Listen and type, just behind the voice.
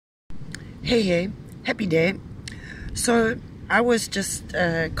Hey, happy day. So I was just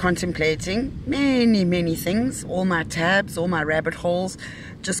contemplating many things, all my tabs, all my rabbit holes,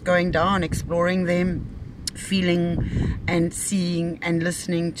 just going down, exploring them, feeling and seeing and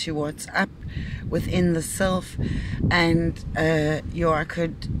listening to what's up within the self. And I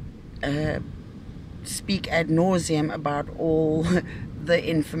could speak ad nauseum about all the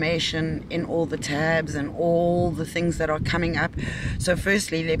information in all the tabs and all the things that are coming up. So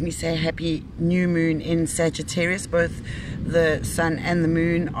firstly, let me say happy new moon in Sagittarius. Both the sun and the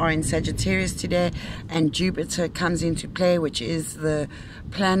moon are in Sagittarius today, and Jupiter comes into play, which is the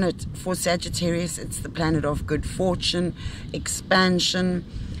planet for Sagittarius. It's the planet of good fortune, expansion,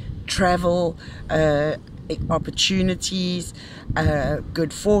 travel, opportunities,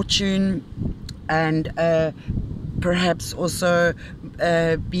 good fortune, and perhaps also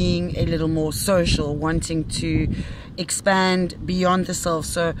being a little more social, wanting to expand beyond the self.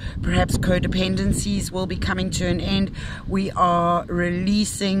 So perhaps codependencies will be coming to an end. We are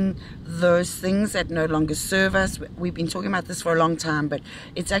releasing those things that no longer serve us. We've been talking about this for a long time, but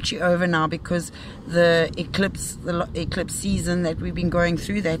it's actually over now because the eclipse season that we've been going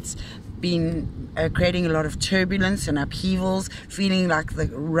through, that's been creating a lot of turbulence and upheavals, feeling like the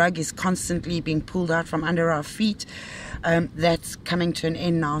rug is constantly being pulled out from under our feet. That's coming to an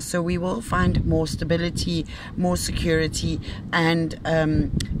end now, so we will find more stability, more security, and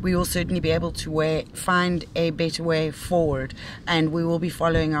we will certainly be able to find a better way forward, and we will be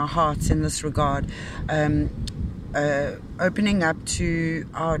following our hearts in this regard, opening up to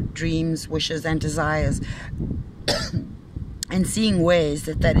our dreams, wishes and desires and seeing ways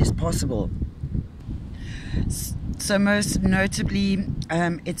that is possible. So most notably,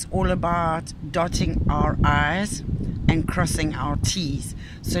 it's all about dotting our I's and crossing our T's.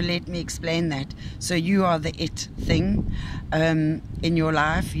 So let me explain that. So you are the it thing in your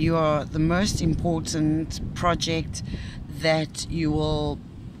life. You are the most important project that you will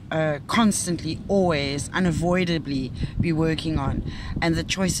constantly, always, unavoidably be working on, and the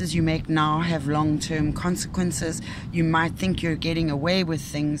choices you make now have long-term consequences. You might think you're getting away with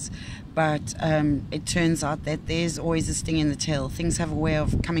things, but it turns out that there's always a sting in the tail. Things have a way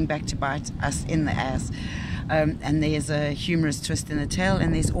of coming back to bite us in the ass, and there's a humorous twist in the tail,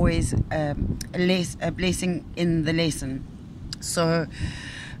 and there's always a blessing in the lesson. So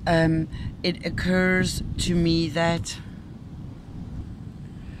it occurs to me that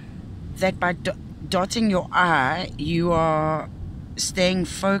by dotting your I, you are staying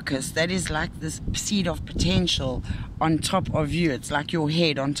focused. That is like this seed of potential on top of you. It's like your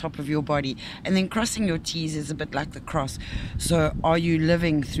head on top of your body. And then crossing your T's is a bit like the cross. So are you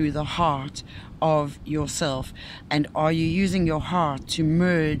living through the heart of yourself, and are you using your heart to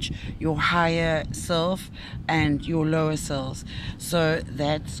merge your higher self and your lower selves? So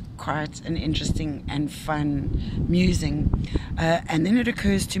that's quite an interesting and fun musing. And then it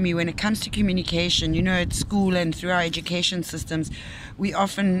occurs to me, when it comes to communication, you know, at school and through our education systems, we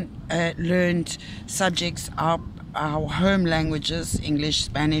often learned subjects, our home languages, English,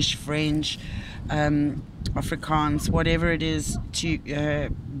 Spanish, French, Afrikaans, whatever it is, to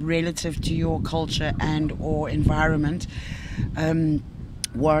relative to your culture and or environment.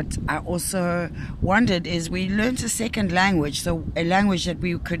 What I also wondered is, we learned a second language, so a language that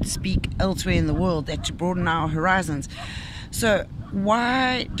we could speak elsewhere in the world, that to broaden our horizons. So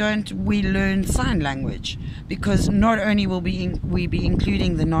why don't we learn sign language? Because not only will we be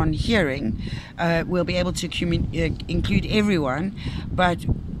including the non-hearing, we'll be able to include everyone, but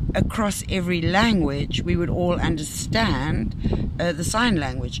across every language we would all understand the sign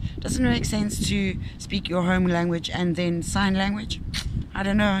language. Doesn't it make sense to speak your home language and then sign language? I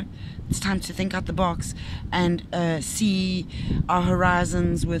don't know. It's time to think out the box and see our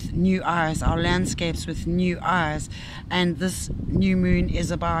horizons with new eyes, our landscapes with new eyes. And this new moon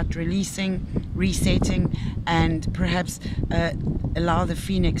is about releasing, resetting, and perhaps allow the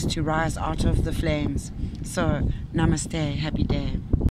phoenix to rise out of the flames. So namaste, happy day.